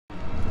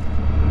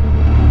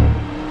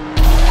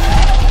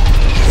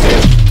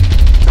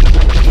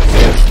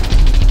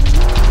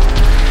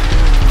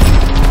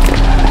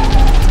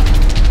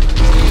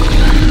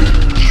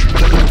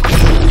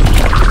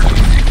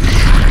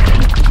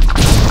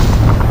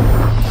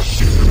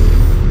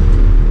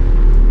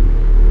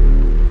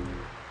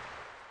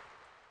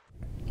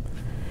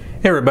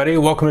Hey everybody,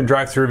 welcome to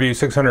Drive Thru Review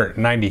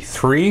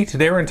 693.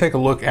 Today we're going to take a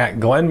look at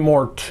Glen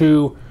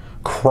 2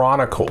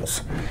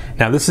 Chronicles.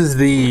 Now this is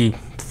the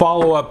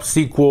follow-up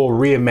sequel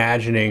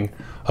reimagining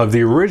of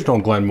the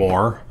original Glen,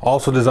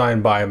 also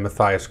designed by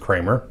Matthias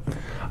Kramer.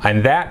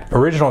 And that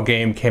original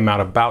game came out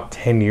about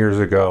 10 years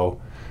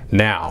ago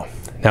now.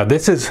 Now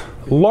this is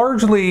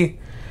largely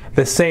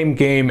the same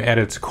game at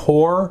its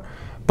core,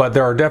 but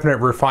there are definite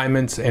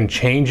refinements and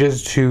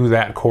changes to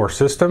that core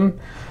system.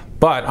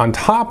 But on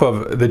top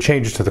of the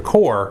changes to the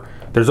core,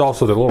 there's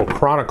also the little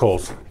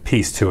Chronicles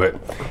piece to it.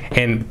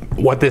 And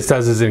what this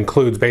does is it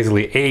includes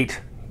basically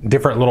 8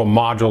 different little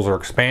modules or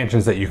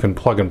expansions that you can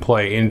plug and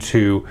play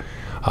into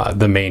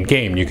the main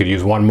game. You could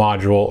use one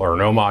module or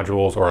no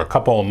modules or a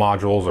couple of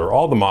modules or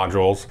all the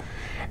modules.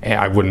 And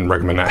I wouldn't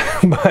recommend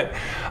that.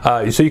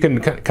 But so you can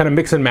kind of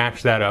mix and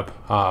match that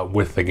up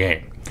with the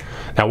game.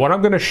 Now what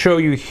I'm going to show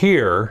you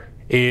here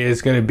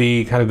is going to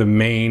be kind of the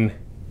main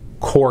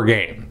core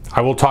game. I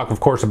will talk, of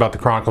course, about the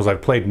Chronicles.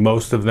 I've played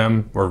most of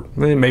them, or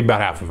maybe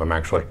about half of them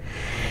actually.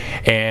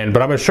 But I'm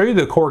going to show you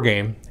the core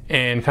game,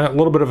 and kind of a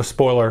little bit of a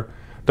spoiler.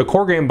 The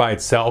core game by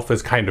itself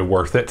is kind of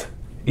worth it.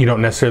 You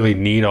don't necessarily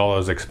need all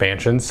those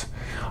expansions,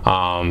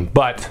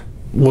 but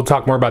we'll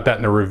talk more about that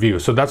in the review.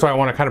 So that's why I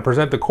want to kind of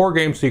present the core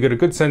game so you get a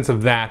good sense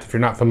of that if you're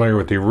not familiar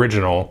with the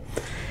original,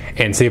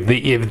 and see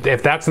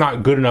if that's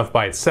not good enough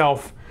by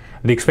itself.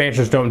 The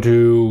expansions don't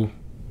do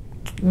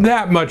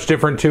that much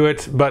different to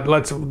it, but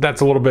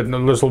there's a little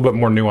bit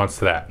more nuance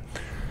to that.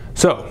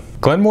 So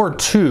Glen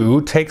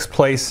 2 takes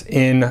place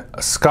in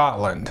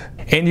Scotland,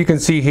 and you can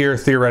see here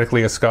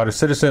theoretically a Scottish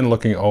citizen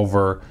looking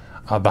over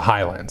the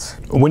Highlands.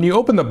 When you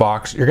open the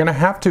box, you're going to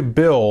have to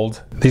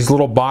build these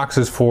little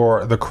boxes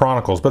for the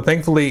Chronicles, but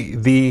thankfully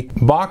the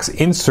box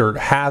insert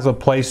has a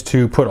place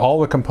to put all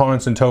the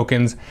components and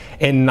tokens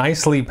and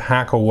nicely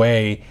pack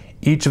away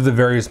each of the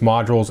various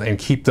modules and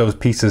keep those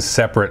pieces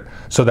separate,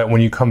 so that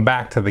when you come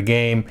back to the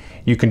game,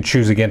 you can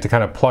choose again to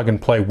kind of plug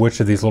and play which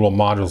of these little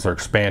modules or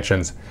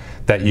expansions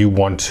that you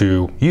want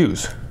to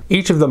use.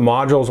 Each of the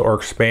modules or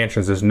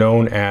expansions is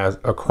known as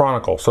a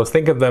chronicle. So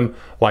think of them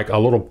like a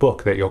little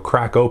book that you'll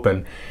crack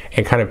open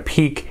and kind of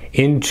peek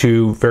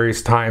into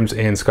various times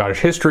in Scottish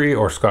history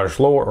or Scottish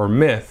lore or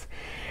myth.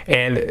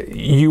 And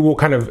you will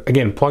kind of,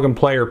 again, plug and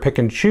play or pick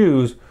and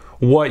choose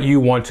what you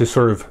want to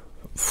sort of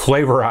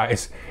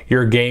flavorize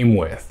your game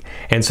with.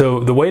 And so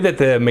the way that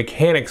the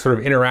mechanics sort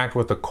of interact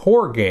with the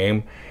core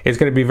game is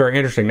going to be very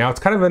interesting. Now it's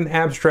kind of an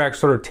abstract,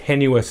 sort of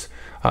tenuous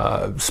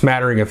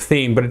smattering of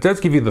theme, but it does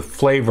give you the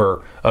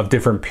flavor of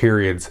different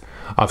periods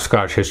of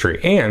Scottish history.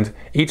 And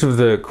each of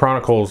the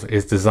Chronicles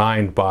is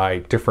designed by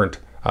different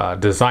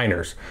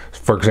designers.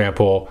 For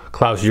example,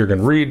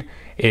 Klaus-Jürgen Ried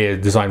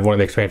designed one of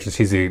the expansions.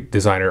 He's the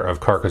designer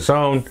of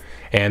Carcassonne,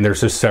 and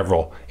there's just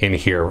several in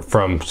here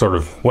from sort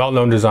of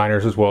well-known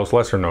designers as well as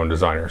lesser-known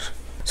designers.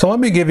 So let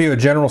me give you a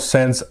general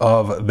sense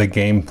of the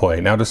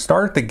gameplay. Now to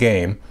start the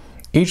game,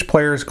 each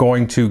player is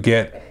going to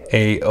get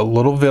a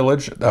little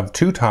village of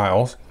 2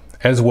 tiles,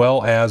 as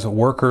well as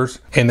workers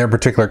in their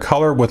particular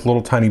color with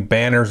little tiny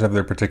banners of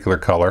their particular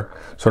color,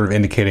 sort of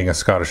indicating a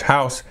Scottish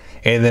house,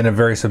 and then a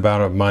various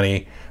amount of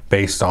money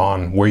based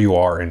on where you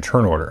are in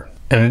turn order.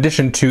 In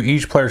addition to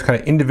each player's kind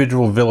of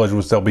individual village,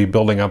 which they'll be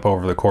building up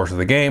over the course of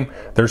the game,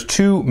 there's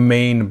 2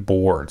 main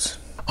boards.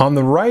 On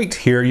the right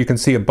here, you can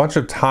see a bunch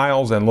of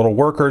tiles and little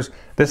workers.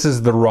 This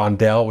is the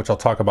rondel, which I'll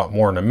talk about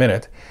more in a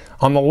minute.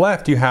 On the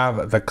left, you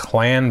have the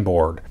clan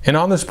board. And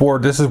on this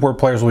board, this is where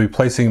players will be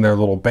placing their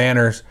little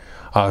banners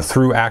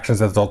through actions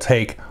that they'll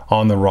take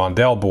on the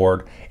rondel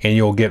board, and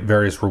you'll get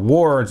various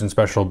rewards and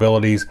special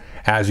abilities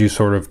as you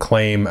sort of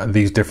claim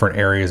these different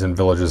areas and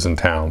villages and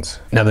towns.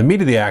 Now the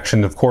meat of the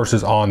action, of course,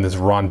 is on this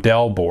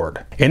rondel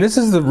board, and this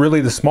is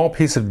really the small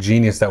piece of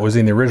genius that was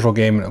in the original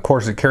game, and of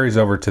course it carries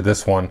over to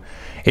this one,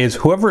 is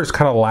whoever is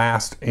kind of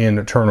last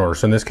in turn order,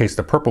 so in this case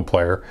the purple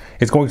player,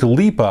 is going to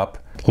leap up,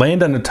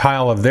 land on a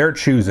tile of their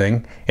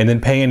choosing, and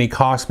then pay any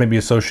costs maybe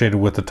associated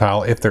with the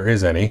tile if there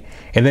is any,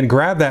 and then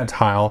grab that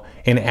tile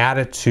and add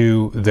it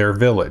to their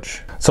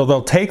village. So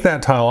they'll take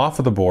that tile off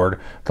of the board,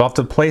 they'll have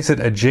to place it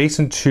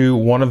adjacent to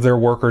one of their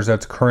workers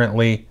that's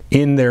currently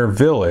in their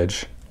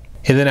village,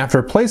 and then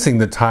after placing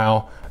the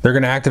tile, they're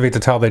going to activate the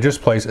tile they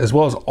just placed as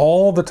well as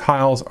all the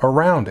tiles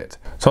around it.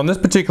 So on this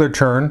particular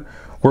turn,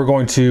 we're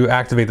going to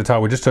activate the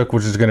tile we just took,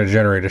 which is going to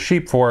generate a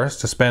sheep for us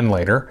to spend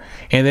later,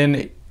 and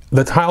then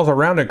the tiles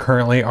around it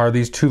currently are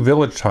these 2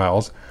 village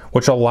tiles,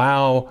 which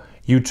allow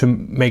you to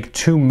make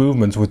 2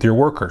 movements with your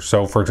workers.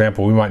 So for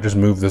example, we might just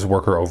move this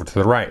worker over to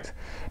the right.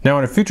 Now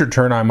in a future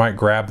turn, I might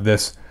grab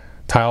this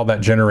tile that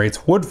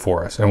generates wood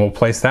for us, and we'll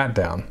place that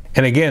down.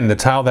 And again, the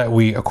tile that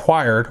we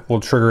acquired will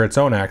trigger its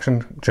own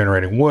action,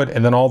 generating wood,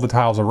 and then all the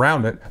tiles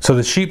around it. So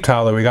the sheep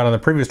tile that we got on the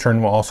previous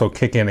turn will also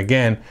kick in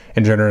again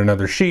and generate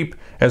another sheep,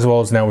 as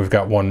well as now we've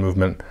got 1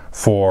 movement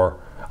for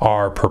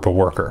our purple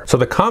worker. So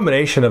the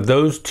combination of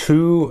those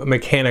 2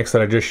 mechanics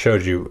that I just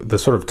showed you, the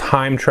sort of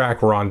time track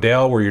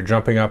rondel where you're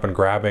jumping up and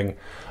grabbing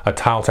a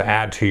tile to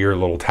add to your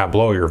little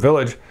tableau, your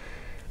village,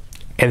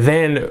 and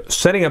then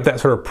setting up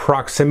that sort of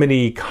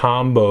proximity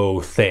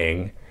combo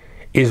thing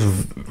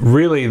is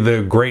really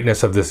the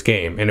greatness of this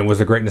game, and it was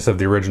the greatness of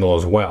the original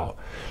as well.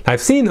 Now,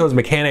 I've seen those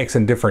mechanics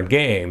in different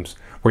games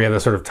where you have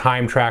this sort of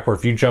time track where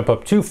if you jump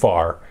up too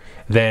far,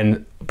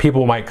 then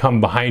people might come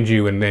behind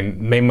you and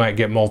then they might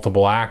get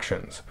multiple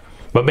actions.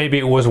 But maybe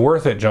it was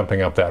worth it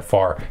jumping up that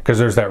far because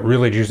there's that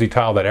really juicy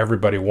tile that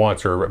everybody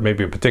wants, or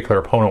maybe a particular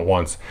opponent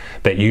wants,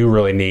 that you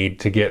really need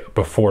to get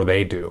before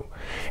they do.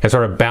 And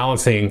sort of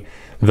balancing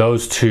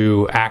those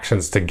two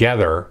actions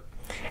together,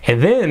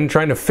 and then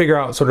trying to figure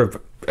out sort of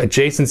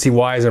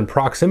adjacency-wise and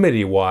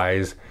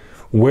proximity-wise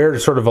where to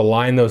sort of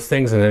align those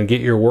things and then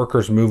get your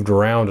workers moved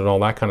around and all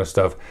that kind of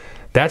stuff.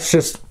 That's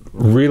just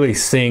really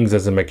sings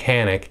as a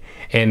mechanic,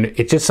 and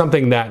it's just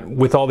something that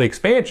with all the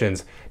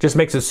expansions just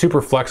makes it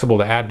super flexible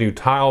to add new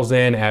tiles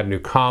in, add new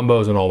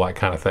combos and all that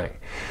kind of thing.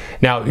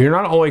 Now, you're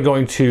not only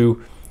going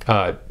to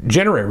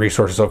generate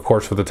resources, of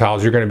course, for the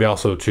tiles, you're going to be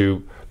also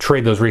to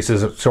trade those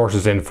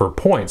resources in for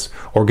points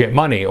or get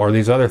money or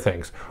these other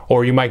things.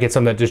 Or you might get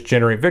some that just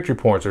generate victory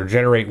points or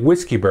generate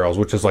whiskey barrels,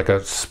 which is like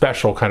a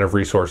special kind of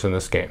resource in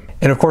this game.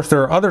 And of course,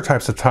 there are other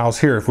types of tiles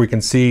here. If we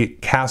can see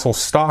Castle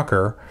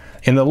Stalker,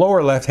 in the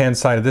lower left-hand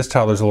side of this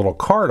tile, there's a little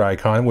card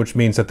icon, which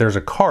means that there's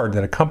a card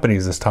that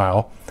accompanies this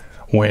tile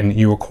when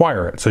you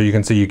acquire it. So you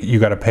can see you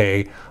got to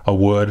pay a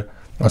wood,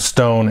 a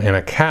stone, and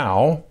a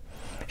cow,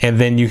 and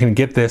then you can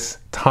get this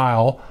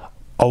tile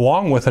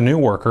along with a new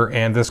worker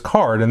and this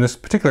card. And this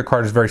particular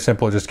card is very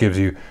simple. It just gives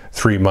you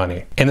 3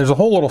 money. And there's a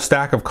whole little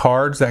stack of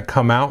cards that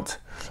come out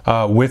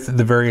with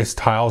the various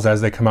tiles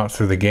as they come out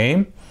through the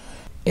game.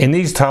 And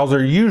these tiles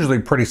are usually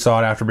pretty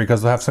sought after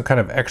because they'll have some kind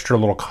of extra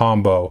little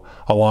combo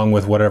along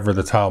with whatever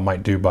the tile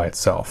might do by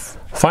itself.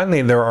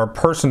 Finally, there are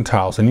person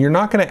tiles, and you're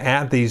not going to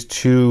add these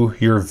to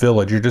your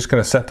village. You're just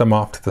going to set them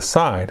off to the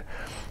side.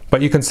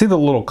 But you can see the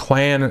little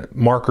clan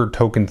marker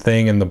token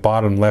thing in the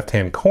bottom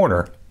left-hand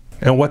corner.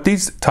 And what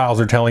these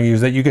tiles are telling you is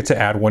that you get to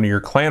add one of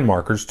your clan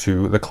markers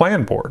to the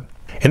clan board.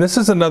 And this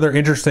is another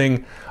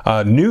interesting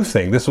new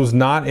thing. This was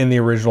not in the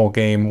original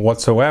game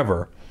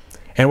whatsoever.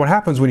 And what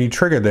happens when you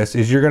trigger this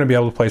is you're going to be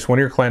able to place one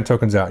of your clan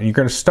tokens out, and you're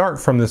going to start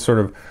from this sort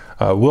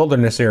of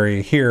wilderness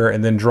area here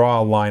and then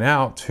draw a line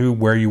out to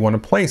where you want to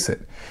place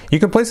it. You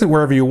can place it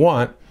wherever you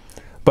want,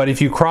 but if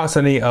you cross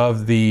any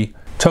of the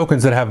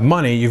tokens that have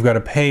money, you've got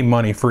to pay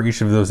money for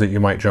each of those that you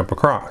might jump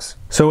across.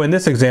 So in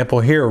this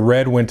example here,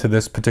 red went to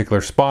this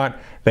particular spot.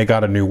 They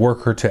got a new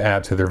worker to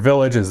add to their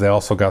village, as they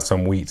also got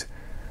some wheat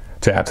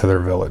to add to their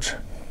village.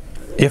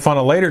 If on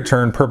a later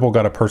turn, purple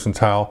got a person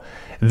tile,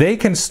 they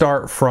can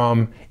start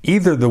from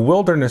either the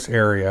wilderness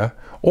area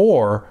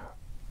or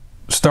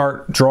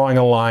start drawing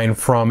a line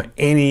from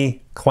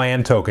any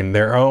clan token,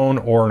 their own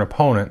or an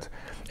opponent.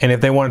 And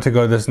if they wanted to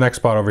go to this next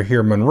spot over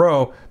here,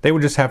 Monroe, they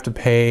would just have to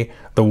pay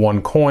the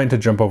 1 coin to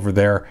jump over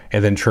there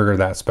and then trigger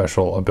that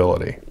special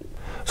ability.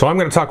 So I'm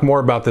going to talk more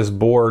about this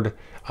board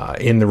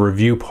in the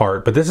review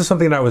part, but this is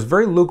something that I was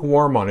very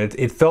lukewarm on.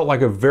 It felt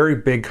like a very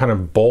big kind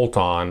of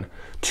bolt-on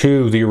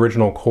to the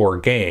original core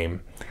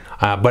game.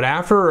 But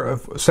after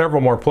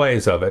several more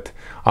plays of it,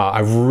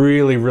 I've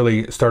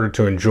really started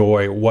to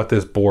enjoy what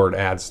this board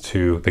adds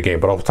to the game.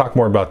 But I'll talk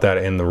more about that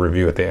in the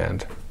review at the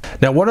end.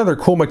 Now, one other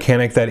cool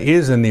mechanic that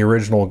is in the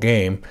original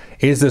game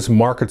is this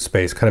market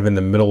space kind of in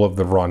the middle of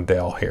the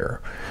rondelle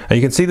here. Now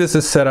you can see this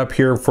is set up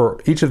here for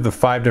each of the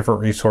 5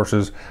 different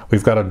resources.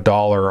 We've got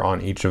 $1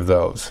 on each of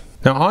those.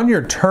 Now on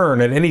your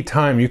turn, at any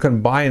time, you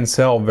can buy and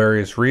sell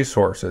various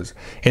resources.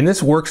 And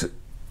this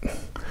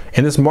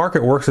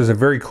market works as a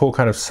very cool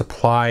kind of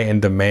supply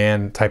and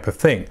demand type of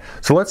thing.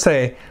 So let's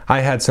say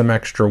I had some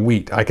extra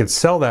wheat. I could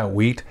sell that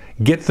wheat,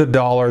 get the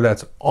 $1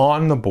 that's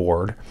on the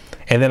board,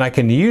 and then I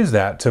can use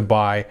that to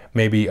buy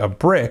maybe a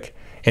brick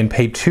and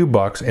pay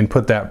 $2 and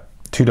put that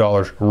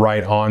 $2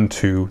 right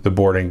onto the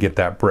board and get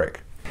that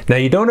brick. Now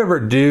you don't ever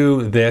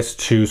do this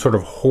to sort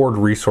of hoard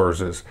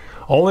resources.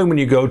 Only when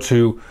you go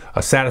to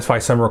satisfy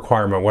some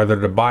requirement, whether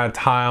to buy a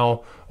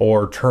tile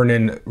or turn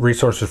in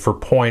resources for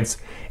points,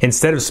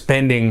 instead of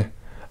spending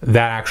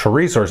that actual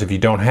resource, if you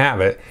don't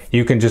have it,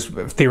 you can just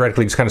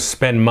theoretically just kind of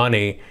spend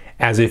money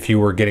as if you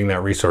were getting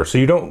that resource. So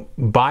you don't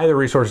buy the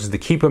resources to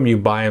keep them, you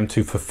buy them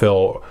to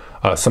fulfill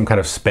some kind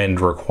of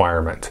spend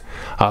requirement.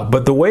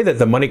 But the way that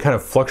the money kind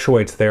of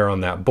fluctuates there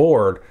on that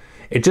board,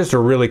 it's just a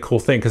really cool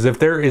thing, because if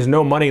there is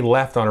no money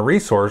left on a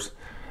resource,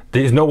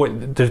 there's no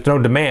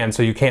demand,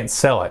 so you can't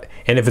sell it.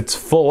 And if it's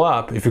full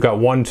up, if you've got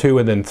 1, 2,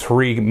 and then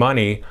 3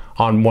 money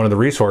on one of the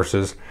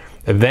resources,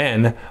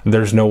 then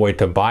there's no way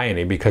to buy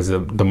any because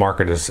the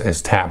market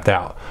is tapped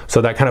out. So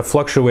that kind of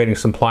fluctuating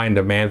supply and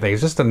demand thing is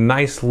just a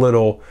nice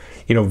little,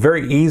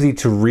 very easy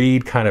to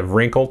read kind of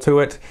wrinkle to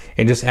it,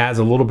 and just adds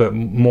a little bit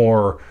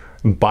more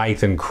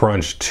bite and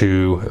crunch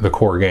to the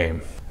core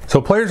game.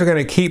 So players are going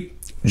to keep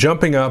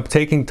jumping up,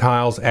 taking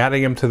tiles,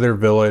 adding them to their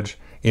village,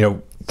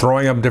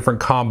 throwing up different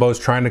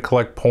combos, trying to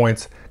collect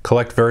points,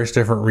 collect various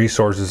different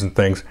resources and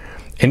things.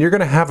 And you're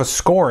going to have a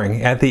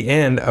scoring at the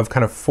end of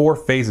kind of 4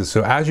 phases.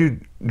 So as you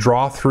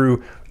draw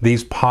through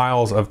these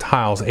piles of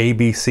tiles, A,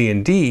 B, C,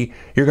 and D,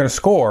 you're going to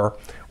score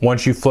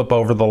once you flip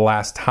over the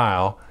last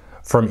tile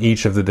from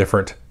each of the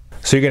different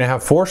So you're going to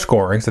have 4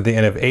 scorings at the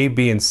end of A,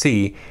 B, and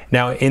C.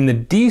 Now in the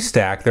D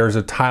stack, there's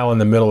a tile in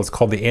the middle. It's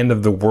called the end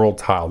of the world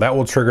tile. That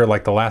will trigger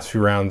like the last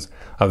few rounds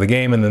of the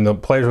game, and then the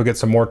players will get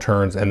some more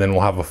turns, and then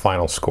we'll have a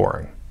final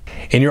scoring.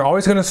 And you're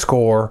always going to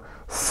score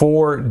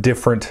 4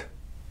 different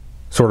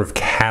sort of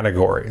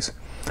categories.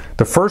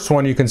 The first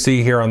one you can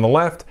see here on the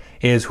left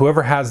is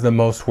whoever has the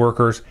most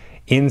workers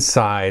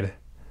inside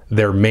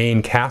their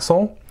main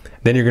castle.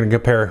 Then you're going to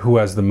compare who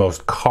has the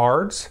most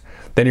cards.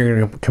 Then you're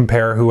going to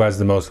compare who has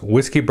the most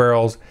whiskey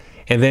barrels,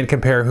 and then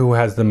compare who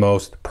has the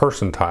most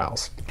person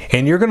tiles.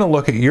 And you're going to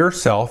look at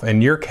yourself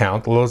and your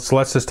count. Let's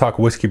just talk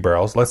whiskey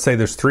barrels. Let's say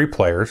there's 3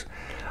 players.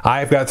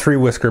 I've got 3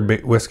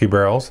 whiskey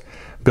barrels.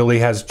 Billy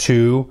has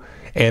 2,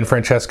 and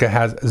Francesca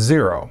has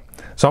 0.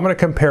 So I'm going to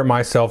compare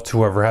myself to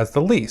whoever has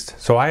the least.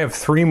 So I have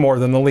 3 more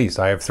than the least.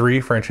 I have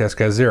 3,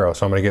 Francesca has 0,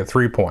 so I'm going to get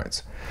 3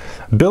 points.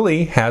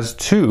 Billy has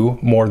 2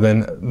 more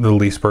than the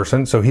least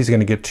person, so he's going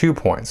to get 2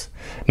 points.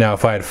 Now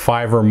if I had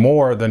 5 or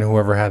more than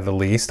whoever had the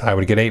least, I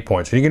would get 8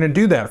 points. And you're going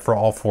to do that for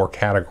all 4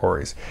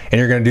 categories. And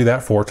you're going to do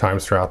that 4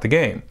 times throughout the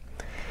game.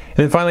 And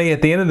then finally,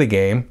 at the end of the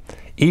game,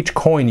 each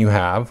coin you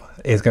have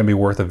is going to be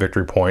worth a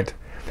victory point.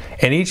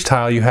 And each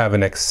tile you have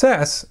in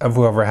excess of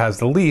whoever has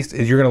the least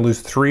is you're going to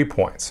lose 3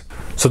 points.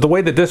 So the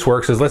way that this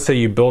works is, let's say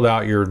you build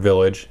out your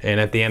village, and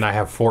at the end I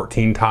have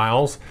 14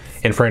 tiles,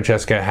 and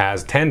Francesca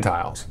has 10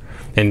 tiles,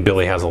 and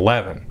Billy has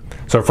 11.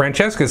 So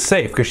Francesca's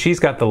safe because she's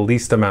got the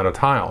least amount of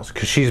tiles,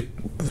 because she's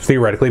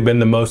theoretically been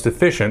the most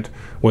efficient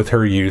with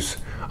her use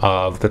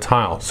of the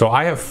tile. So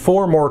I have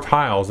 4 more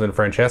tiles than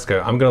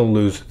Francesca. I'm going to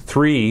lose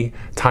 3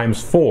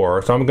 times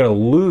 4, so I'm going to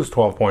lose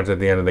 12 points at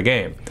the end of the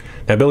game.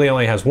 Now Billy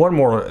only has 1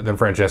 more than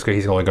Francesca.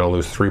 He's only going to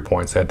lose 3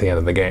 points at the end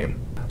of the game.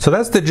 So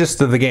that's the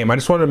gist of the game. I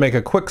just wanted to make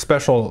a quick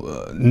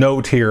special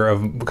note here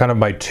of kind of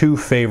my 2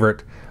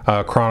 favorite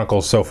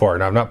Chronicles so far.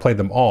 Now I've not played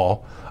them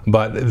all,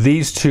 but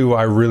these 2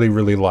 I really,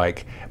 really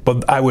like.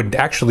 But I would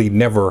actually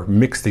never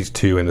mix these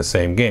 2 in the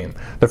same game.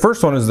 The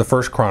first one is the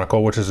first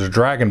Chronicle, which is a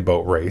dragon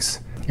boat race.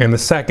 And the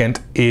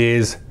second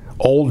is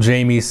Old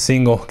Jamie's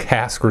single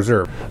cask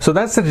reserve. So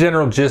that's the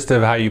general gist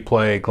of how you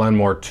play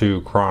Glenmore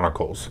 2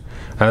 Chronicles.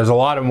 Now there's a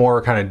lot of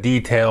more kind of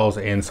details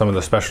in some of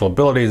the special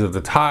abilities of the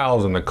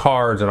tiles and the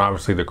cards, and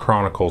obviously the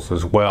Chronicles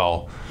as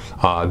well,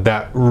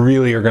 that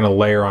really are going to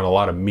layer on a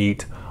lot of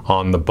meat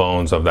on the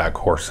bones of that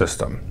core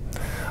system.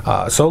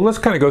 So let's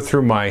kind of go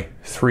through my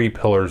 3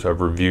 pillars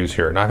of reviews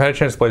here. Now I've had a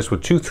chance to play this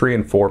with 2, 3,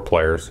 and 4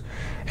 players,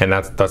 and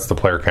that's the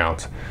player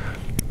counts.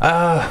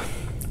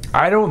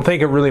 I don't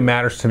think it really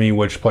matters to me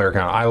which player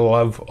count. I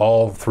love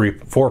all 3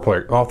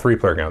 player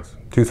counts,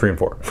 2, 3, and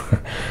 4.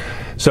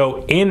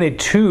 So in a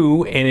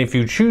 2, and if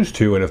you choose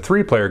to, in a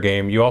 3-player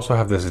game, you also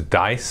have this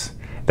dice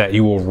that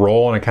you will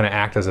roll and kind of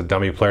act as a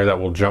dummy player that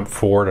will jump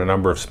forward a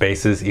number of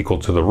spaces equal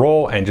to the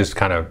roll and just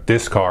kind of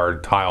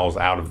discard tiles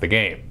out of the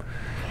game.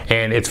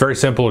 And it's very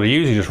simple to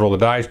use. You just roll the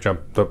dice, jump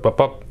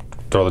up,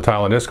 throw the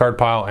tile in the discard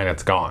pile, and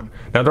it's gone.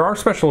 Now there are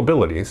special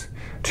abilities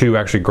to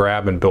actually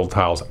grab and build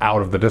tiles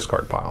out of the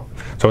discard pile.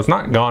 So it's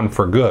not gone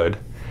for good,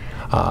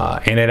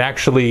 and it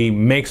actually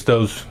makes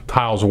those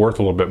tiles worth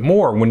a little bit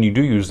more when you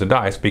do use the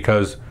dice,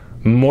 because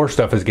more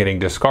stuff is getting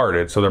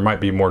discarded, so there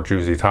might be more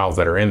juicy tiles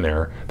that are in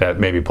there that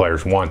maybe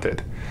players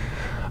wanted.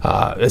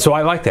 So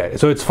I like that.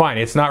 So it's fine.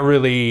 It's not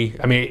really,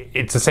 I mean,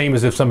 it's the same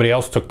as if somebody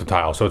else took the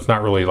tile, so it's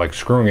not really like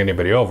screwing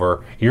anybody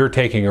over. You're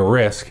taking a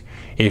risk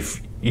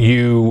if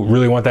you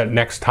really want that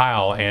next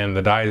tile and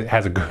the die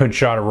has a good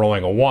shot of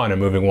rolling a 1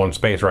 and moving 1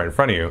 space right in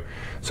front of you.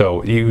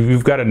 So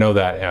you've got to know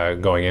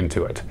that going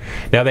into it.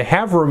 Now they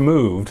have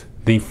removed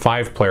the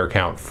 5-player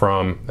count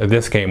from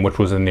this game, which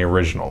was in the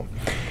original.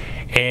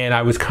 And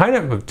I was kind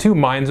of 2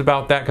 minds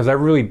about that, because I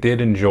really did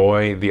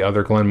enjoy the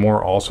other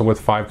Glenmore also with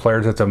 5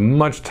 players. It's a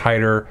much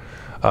tighter,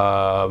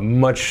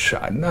 much,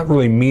 not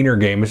really meaner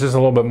game. It's just a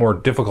little bit more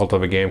difficult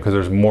of a game because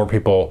there's more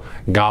people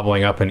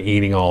gobbling up and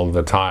eating all of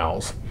the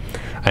tiles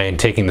and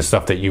taking the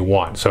stuff that you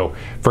want. So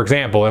for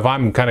example, if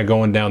I'm kind of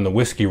going down the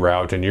whiskey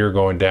route and you're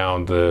going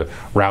down the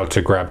route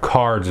to grab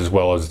cards as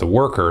well as the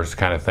workers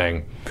kind of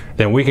thing,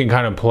 then we can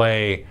kind of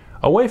play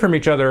away from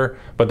each other,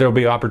 but there'll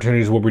be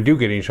opportunities where we do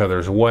get in each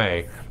other's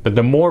way. But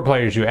the more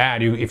players you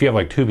add, if you have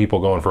like 2 people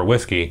going for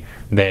whiskey,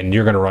 then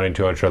you're going to run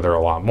into each other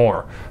a lot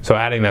more. So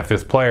adding that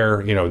 5th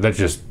player, that's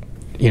just,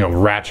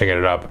 ratcheting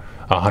it up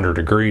 100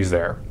 degrees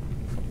there.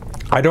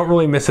 I don't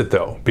really miss it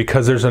though,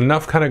 because there's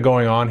enough kind of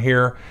going on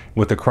here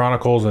with the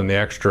Chronicles and the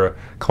extra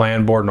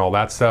clan board and all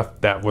that stuff,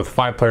 that with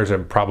 5 players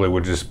it probably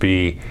would just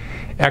be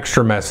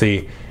extra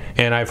messy.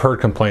 And I've heard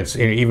complaints,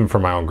 even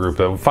from my own group,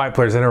 that 5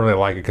 players, they don't really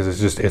like it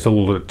because it's a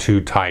little bit too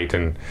tight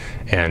and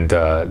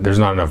there's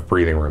not enough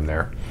breathing room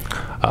there.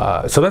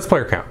 So that's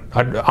player count.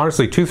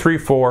 Honestly, 2, 3,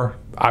 4,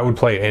 I would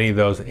play any of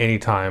those any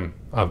time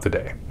of the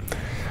day.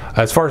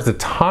 As far as the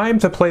time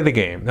to play the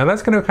game, now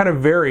that's going to kind of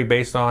vary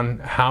based on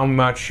how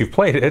much you've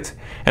played it,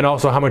 and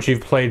also how much you've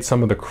played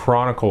some of the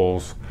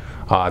Chronicles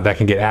that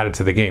can get added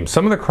to the game.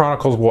 Some of the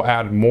Chronicles will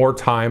add more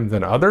time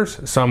than others.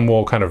 Some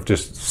will kind of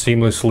just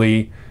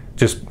seamlessly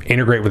just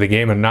integrate with the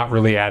game and not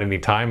really add any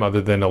time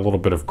other than a little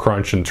bit of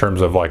crunch in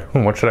terms of like,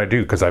 what should I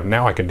do? Because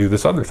now I can do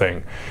this other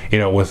thing, you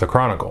know, with the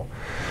Chronicle.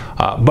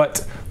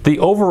 But the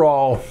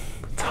overall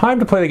time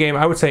to play the game,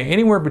 I would say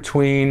anywhere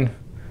between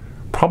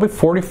probably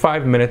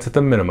 45 minutes at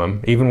the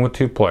minimum, even with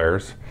 2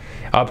 players,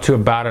 up to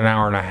about an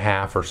hour and a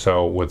half or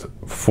so with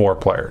 4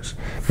 players.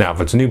 Now,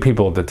 if it's new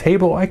people at the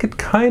table, I could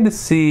kind of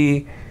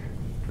see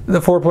the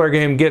 4-player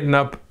game getting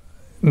up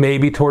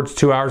maybe towards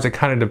 2 hours. It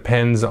kind of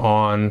depends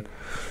on,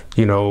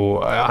 you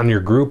know, on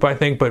your group, I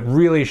think, but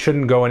really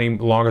shouldn't go any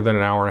longer than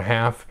an hour and a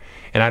half.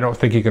 And I don't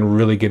think you can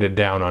really get it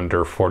down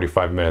under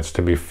 45 minutes,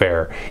 to be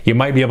fair. You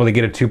might be able to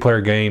get a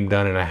 2-player game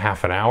done in a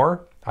half an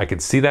hour. I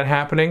could see that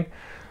happening.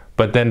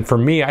 But then for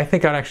me, I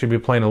think I'd actually be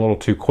playing a little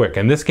too quick.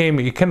 And this game,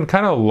 it can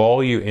kind of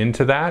lull you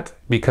into that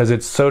because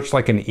it's such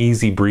like an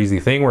easy breezy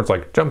thing where it's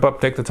like, jump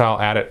up, take the tile,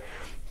 add it,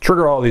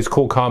 trigger all these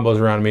cool combos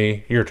around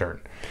me, your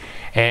turn.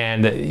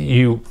 And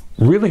you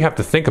really have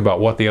to think about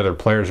what the other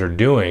players are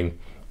doing.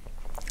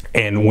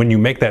 And when you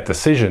make that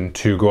decision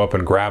to go up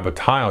and grab a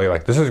tile, you're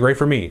like, this is great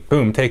for me,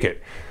 boom, take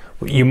it.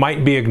 You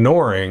might be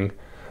ignoring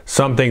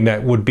something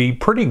that would be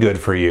pretty good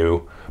for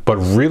you, but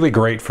really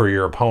great for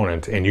your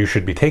opponent, and you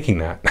should be taking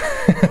that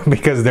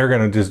because they're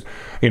going to just,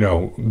 you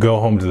know, go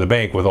home to the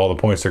bank with all the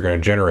points they're going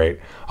to generate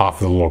off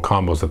the little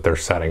combos that they're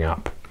setting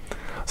up.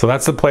 So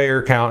that's the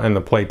player count and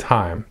the play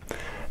time.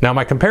 Now,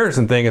 my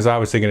comparison thing is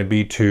obviously going to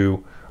be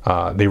to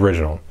the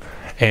original.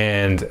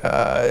 And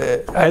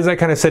as I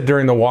kind of said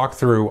during the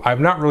walkthrough, I've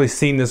not really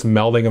seen this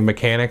melding of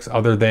mechanics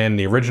other than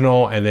the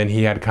original, and then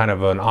he had kind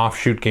of an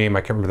offshoot game.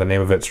 I can't remember the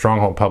name of it.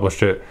 Stronghold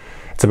published it.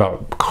 It's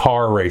about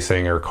car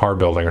racing or car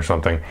building or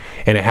something.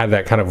 And it had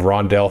that kind of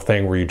rondelle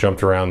thing where you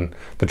jumped around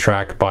the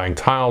track buying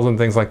tiles and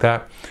things like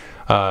that.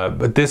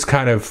 But this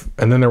kind of,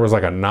 and then there was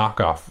like a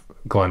knockoff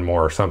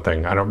Glenmore or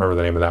something. I don't remember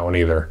the name of that one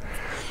either.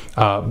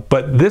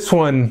 But this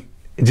one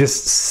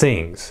just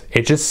sings.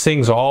 It just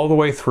sings all the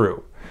way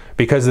through.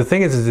 Because the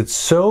thing is it's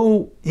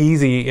so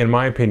easy, in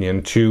my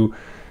opinion, to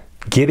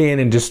get in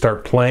and just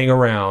start playing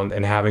around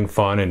and having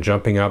fun and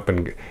jumping up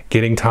and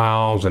getting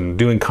tiles and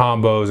doing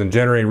combos and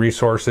generating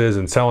resources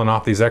and selling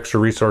off these extra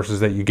resources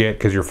that you get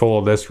because you're full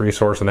of this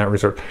resource and that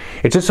resource.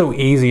 It's just so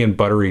easy and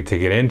buttery to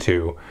get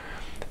into.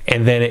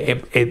 And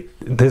then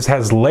this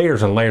has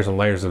layers and layers and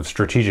layers of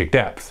strategic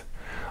depth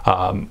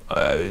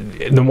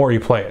the more you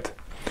play it.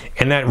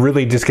 And that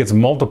really just gets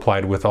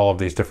multiplied with all of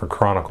these different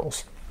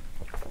chronicles.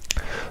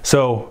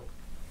 So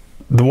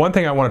the one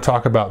thing I want to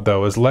talk about,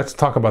 though, is let's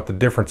talk about the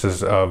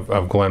differences of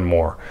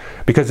Glenmore.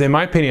 Because in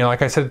my opinion,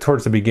 like I said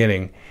towards the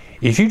beginning,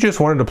 if you just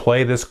wanted to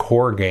play this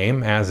core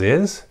game as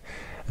is,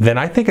 then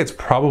I think it's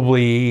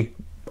probably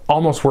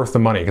almost worth the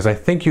money. Because I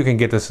think you can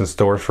get this in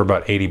stores for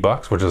about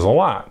 $80, which is a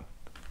lot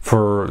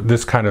for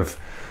this kind of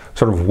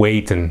sort of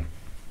weight and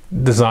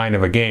design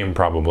of a game,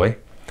 probably.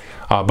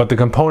 But the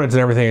components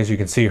and everything, as you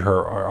can see,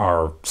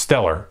 are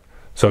stellar.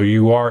 So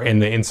you are in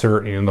the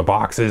insert, in the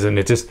boxes, and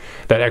it's just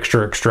that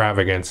extra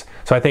extravagance.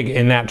 So I think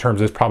in that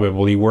terms, it's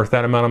probably worth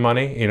that amount of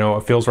money. You know,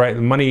 it feels right.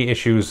 The money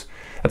issues,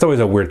 that's always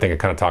a weird thing to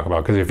kind of talk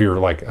about, because if you're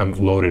like a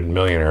loaded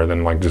millionaire,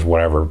 then like just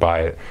whatever,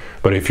 buy it.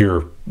 But if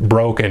you're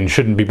broke and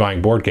shouldn't be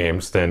buying board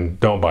games, then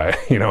don't buy it.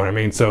 You know what I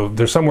mean? So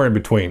there's somewhere in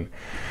between.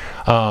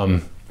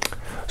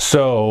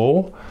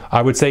 So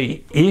I would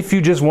say if you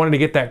just wanted to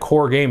get that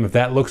core game, if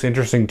that looks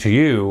interesting to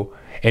you,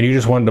 and you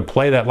just wanted to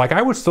play that, like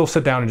I would still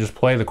sit down and just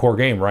play the core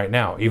game right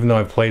now, even though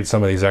I've played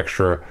some of these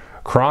extra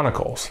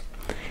chronicles.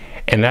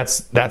 And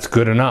that's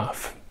good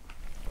enough.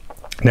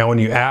 Now, when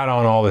you add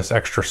on all this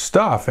extra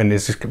stuff, and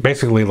it's just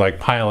basically like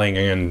piling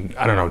in,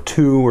 I don't know,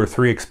 2 or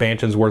 3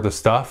 expansions worth of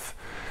stuff,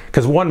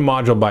 because one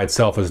module by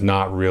itself is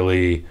not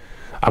really,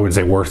 I would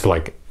say, worth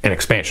like an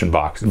expansion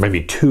box.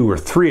 Maybe 2 or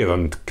 3 of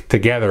them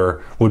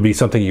together would be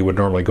something you would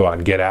normally go out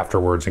and get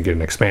afterwards and get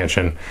an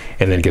expansion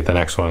and then get the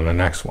next one and the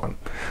next one.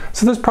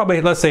 So there's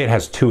probably, let's say it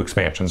has 2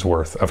 expansions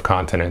worth of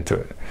content into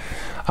it.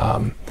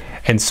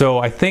 And so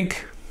I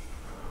think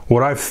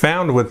what I've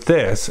found with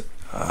this,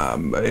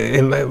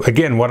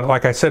 again,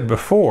 like I said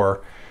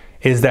before,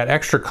 is that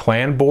extra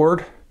clan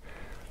board.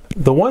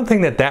 The one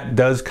thing that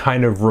does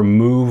kind of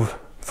remove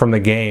from the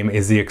game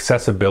is the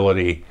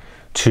accessibility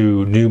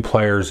to new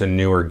players and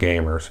newer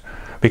gamers,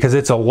 because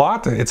it's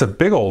a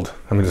big old,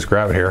 let me just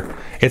grab it here,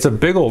 it's a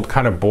big old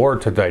kind of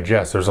board to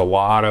digest. There's a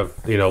lot of,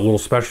 you know, little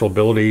special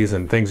abilities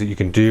and things that you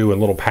can do and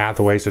little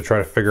pathways to try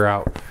to figure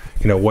out,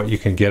 you know, what you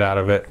can get out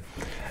of it.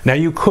 Now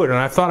you could, and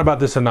I've thought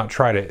about this and not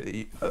tried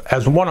it,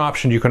 as one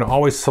option you can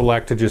always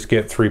select to just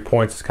get 3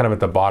 points. It's kind of at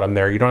the bottom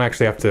there. You don't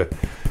actually have to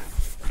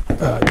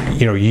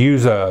you know,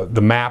 use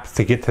the map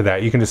to get to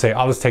that. You can just say,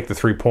 I'll just take the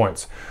 3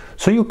 points.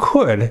 So you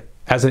could,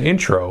 as an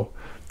intro,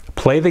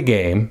 play the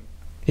game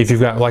if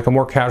you've got like a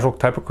more casual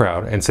type of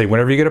crowd, and say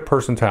whenever you get a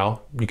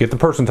percentile, you get the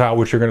percentile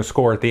which you're going to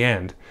score at the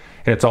end,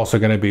 and it's also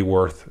going to be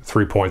worth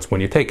 3 points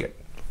when you take it.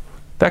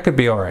 That could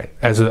be all right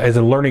as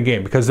a learning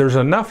game, because there's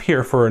enough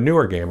here for a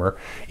newer gamer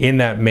in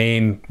that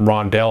main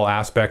rondelle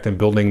aspect and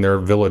building their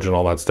village and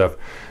all that stuff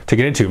to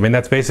get into. I mean,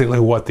 that's basically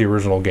what the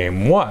original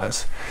game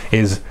was,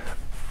 is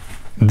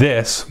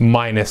this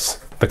minus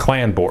the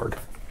clan board.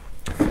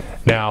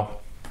 Now,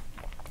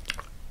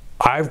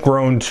 I've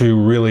grown to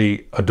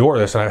really adore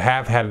this, and I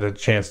have had the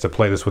chance to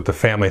play this with the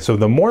family. So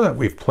the more that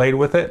we've played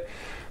with it,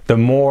 the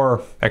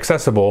more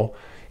accessible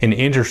and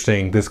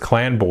interesting this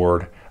clan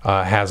board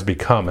has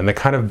become. And the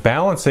kind of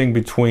balancing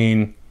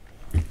between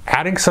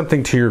adding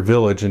something to your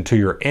village and to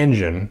your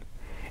engine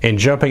and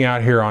jumping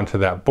out here onto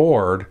that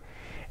board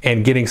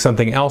and getting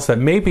something else that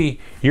maybe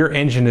your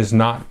engine is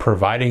not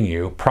providing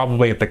you,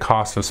 probably at the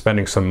cost of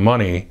spending some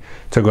money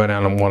to go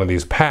down on one of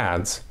these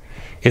paths,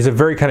 is a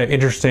very kind of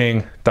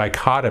interesting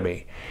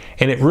dichotomy.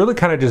 And it really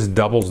kind of just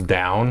doubles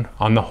down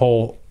on the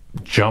whole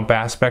jump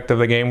aspect of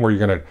the game, where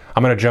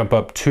I'm gonna jump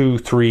up 2,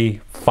 3,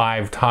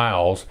 5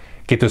 tiles,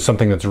 get to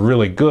something that's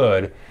really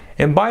good,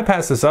 and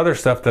bypass this other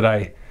stuff that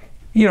I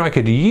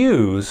could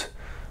use,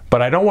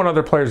 but I don't want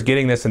other players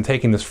getting this and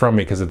taking this from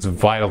me because it's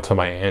vital to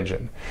my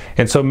engine.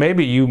 And so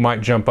maybe you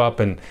might jump up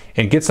and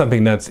get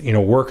something that's,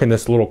 work in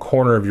this little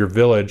corner of your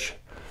village,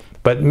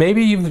 but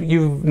maybe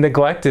you've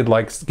neglected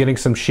like getting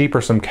some sheep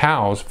or some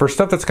cows for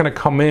stuff that's going to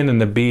come in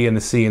the B and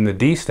the C and the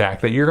D stack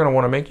that you're going to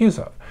want to make use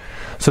of.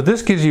 So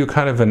this gives you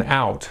kind of an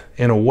out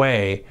in a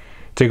way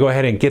to go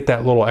ahead and get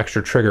that little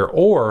extra trigger,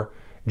 or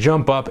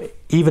jump up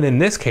even in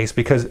this case,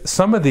 because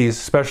some of these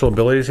special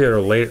abilities here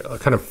are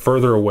kind of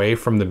further away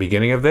from the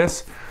beginning of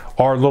this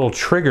are little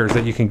triggers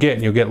that you can get,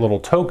 and you'll get little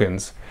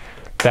tokens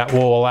that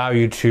will allow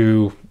you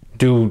to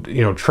do,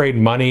 trade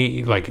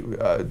money, like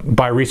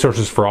buy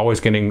resources for always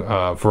getting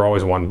for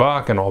always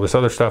 $1 and all this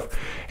other stuff.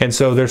 And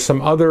so there's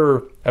some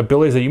other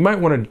abilities that you might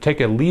want to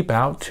take a leap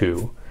out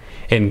to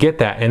and get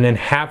that, and then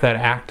have that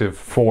active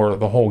for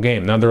the whole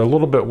game. Now they're a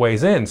little bit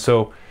ways in,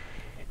 so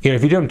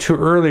if you do them too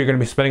early, you're going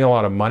to be spending a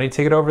lot of money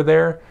to get over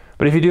there.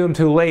 But if you do them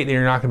too late, then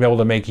you're not going to be able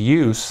to make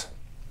use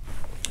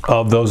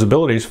of those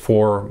abilities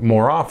for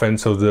more often,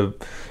 so the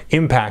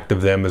impact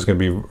of them is going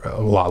to be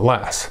a lot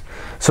less.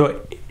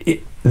 So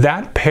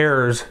that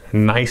pairs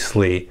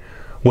nicely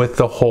with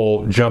the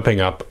whole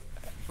jumping up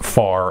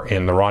far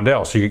in the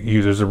rondelle. So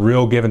there's a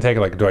real give and take,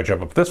 like, do I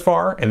jump up this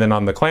far? And then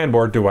on the clan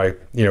board, do I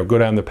go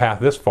down the path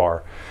this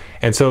far?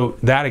 And so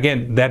that,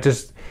 again,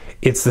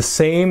 it's the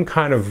same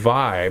kind of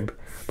vibe,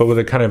 but with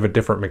a kind of a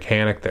different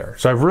mechanic there.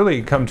 So I've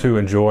really come to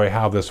enjoy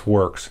how this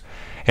works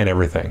and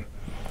everything.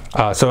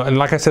 And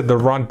like I said,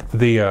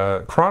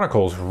 the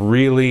Chronicles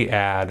really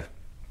add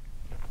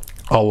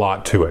a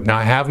lot to it. Now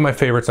I have my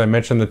favorites. I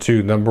mentioned the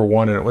two, number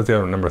 1 and what's the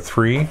other one, number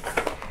 3?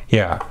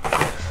 Yeah.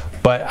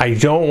 But I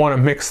don't want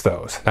to mix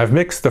those. I've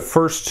mixed the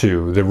first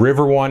two, the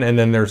river one, and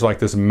then there's like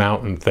this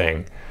mountain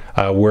thing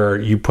where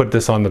you put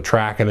this on the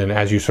track, and then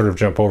as you sort of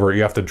jump over it,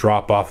 you have to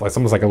drop off, it's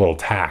almost like a little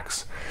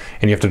tax,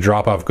 and you have to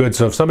drop off goods.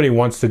 So if somebody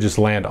wants to just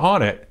land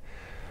on it,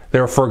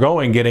 they're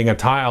foregoing getting a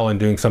tile and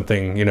doing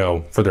something,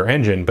 for their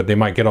engine, but they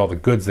might get all the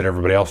goods that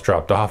everybody else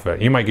dropped off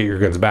it. You might get your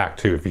goods back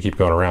too if you keep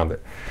going around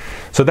it.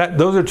 So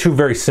those are two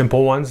very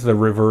simple ones, the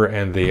river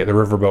and the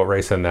riverboat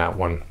race and that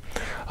one.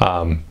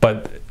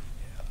 But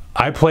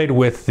I played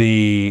with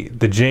the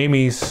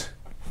Jamie's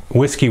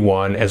whiskey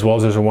one, as well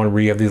as there's a one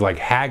where you have these like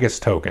haggis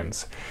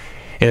tokens.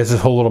 And it's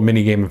this whole little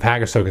mini game of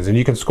haggis tokens, and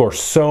you can score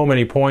so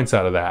many points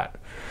out of that.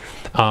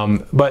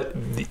 But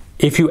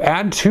if you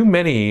add too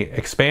many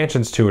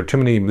expansions to it, too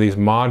many of these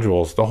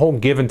modules, the whole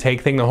give and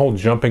take thing, the whole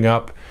jumping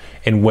up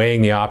and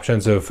weighing the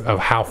options of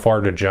how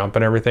far to jump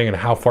and everything, and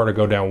how far to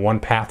go down one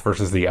path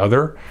versus the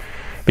other.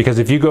 Because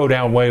if you go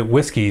down way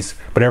whiskeys,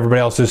 but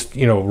everybody else is,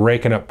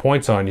 raking up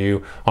points on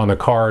you on the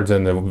cards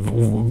and the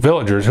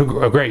villagers,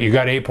 who, oh, great, you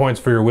got 8 points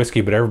for your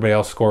whiskey, but everybody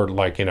else scored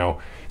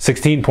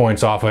 16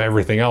 points off of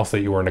everything else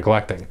that you were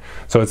neglecting.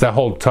 So it's that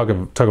whole tug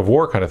of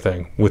war kind of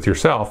thing with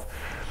yourself.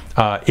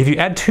 If you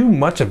add too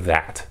much of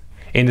that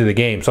into the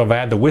game, so if I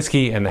add the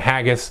whiskey and the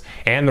haggis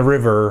and the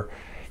river,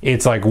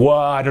 it's like, well,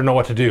 I don't know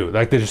what to do.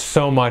 Like, there's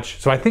so much.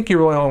 So I think you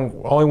really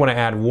only want to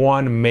add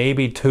 1,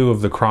 maybe 2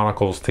 of the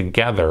Chronicles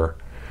together,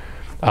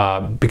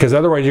 because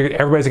otherwise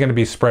everybody's going to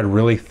be spread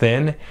really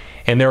thin,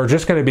 and there are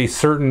just going to be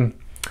certain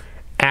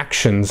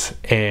actions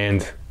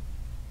and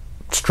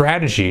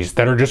strategies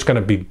that are just going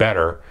to be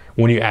better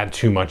when you add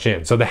too much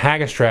in. So the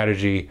haggis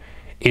strategy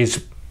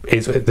is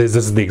this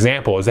is the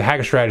example, is the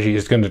haggis strategy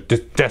is going to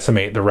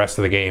decimate the rest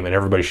of the game, and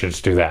everybody should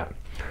just do that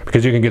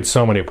because you can get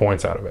so many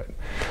points out of it.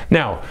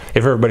 Now,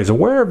 if everybody's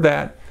aware of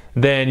that,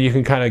 then you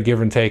can kind of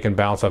give and take and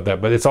balance off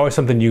that, but it's always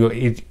something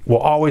it will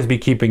always be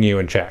keeping you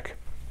in check.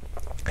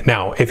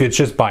 Now, if it's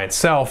just by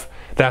itself,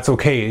 that's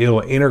okay.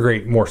 It'll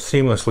integrate more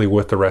seamlessly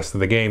with the rest of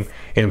the game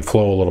and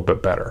flow a little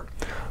bit better.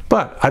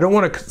 But I don't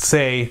want to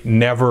say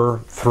never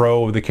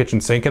throw the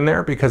kitchen sink in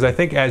there, because I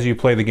think as you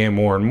play the game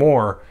more and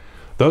more,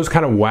 those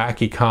kind of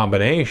wacky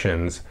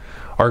combinations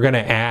are going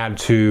to add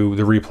to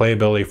the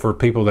replayability for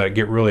people that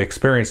get really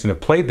experienced and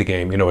have played the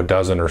game, a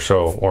dozen or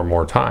so or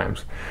more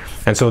times.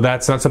 And so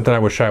that's not something I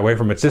would shy away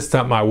from. It's just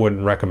something I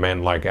wouldn't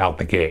recommend like out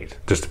the gate,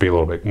 just to be a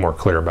little bit more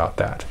clear about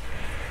that.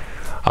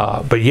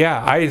 But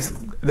yeah,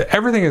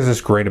 everything is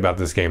just great about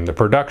this game. The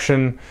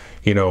production,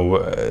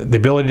 the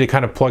ability to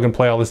kind of plug and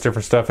play all this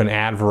different stuff and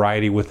add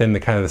variety within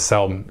the kind of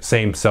the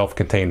same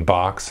self-contained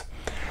box.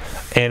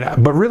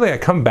 But really I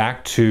come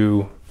back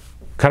to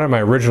kind of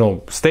my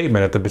original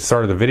statement at the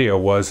start of the video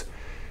was,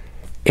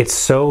 it's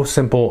so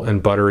simple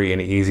and buttery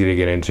and easy to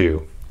get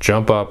into.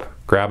 Jump up,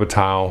 grab a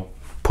tile,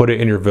 put it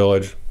in your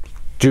village,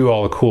 do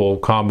all the cool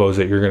combos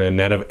that you're going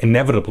to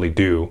inevitably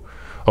do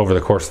over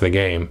the course of the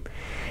game.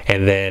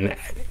 And then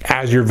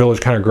as your village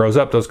kind of grows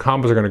up, those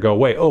combos are going to go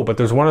away. Oh, but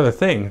there's one other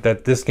thing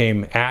that this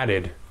game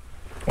added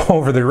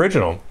over the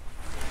original.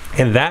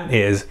 And that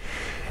is,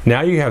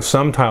 now you have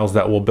some tiles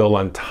that will build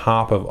on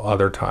top of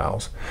other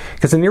tiles.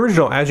 Because in the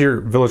original, as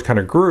your village kind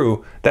of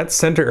grew, that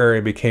center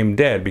area became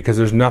dead because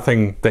there's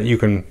nothing that you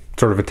can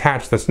sort of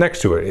attach that's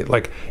next to it.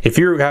 Like if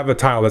you have a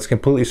tile that's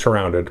completely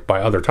surrounded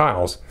by other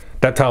tiles,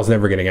 that tile's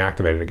never getting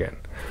activated again.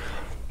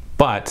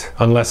 But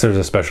unless there's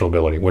a special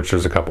ability, which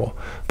there's a couple.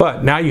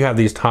 But now you have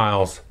these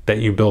tiles that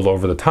you build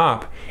over the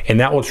top, and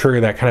that will trigger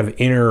that kind of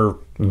inner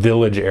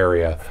village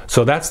area.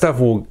 So that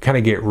stuff will kind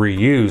of get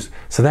reused.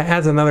 So that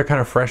adds another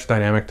kind of fresh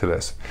dynamic to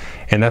this.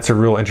 And that's a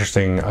real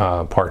interesting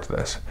part to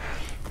this.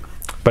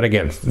 But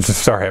again,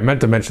 sorry, I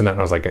meant to mention that, and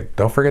I was like,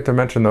 don't forget to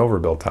mention the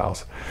overbuild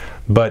tiles.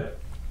 But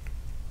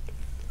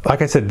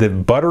like I said, the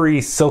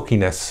buttery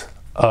silkiness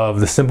of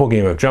the simple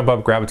game of jump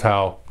up, grab a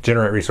tile,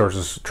 generate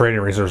resources, trade in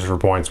resources for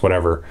points,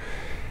 whatever.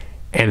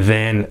 And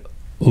then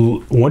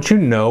once you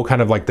know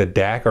kind of like the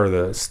deck or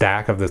the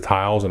stack of the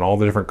tiles and all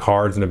the different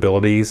cards and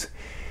abilities,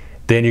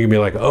 then you can be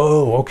like,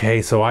 oh,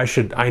 okay, so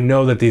I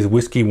know that these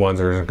whiskey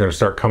ones are going to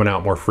start coming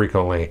out more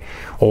frequently.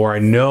 Or I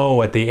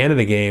know at the end of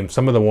the game,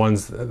 some of the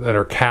ones that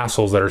are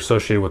castles that are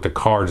associated with the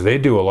cards, they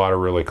do a lot of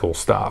really cool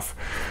stuff.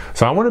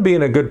 So I want to be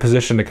in a good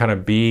position to kind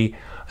of be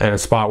in a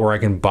spot where I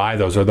can buy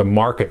those, or the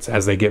markets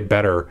as they get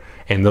better,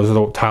 and those are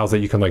the tiles that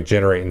you can like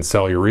generate and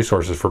sell your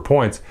resources for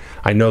points.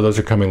 I know those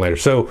are coming later.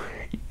 So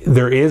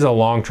there is a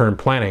long-term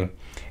planning,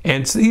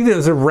 and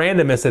there's a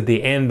randomness at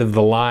the end of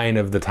the line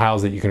of the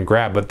tiles that you can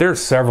grab, but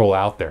there's several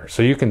out there.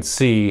 So you can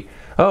see,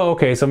 oh,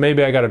 okay, so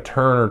maybe I got a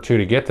turn or two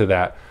to get to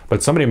that,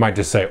 but somebody might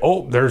just say,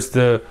 oh, there's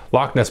the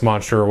Loch Ness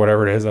monster or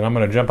whatever it is, and I'm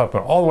going to jump up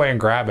and all the way and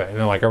grab it. And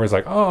then like everybody's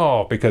like,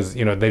 oh, because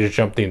you know they just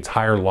jumped the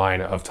entire line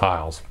of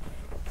tiles.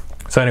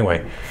 So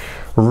anyway,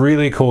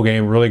 really cool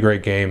game, really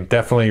great game.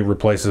 Definitely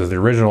replaces the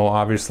original,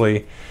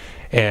 obviously.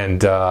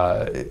 And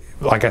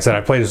like I said,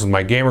 I played this with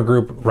my gamer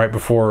group right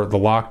before the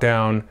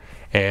lockdown,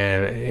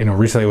 and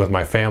recently with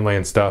my family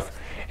and stuff.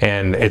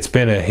 And it's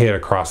been a hit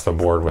across the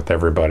board with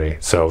everybody.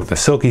 So the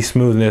silky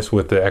smoothness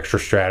with the extra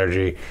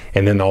strategy,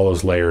 and then all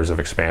those layers of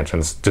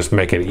expansions just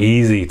make it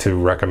easy to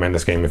recommend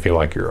this game if you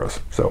like Euros.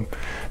 So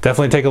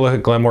definitely take a look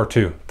at Glenmore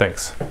 2.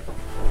 Thanks.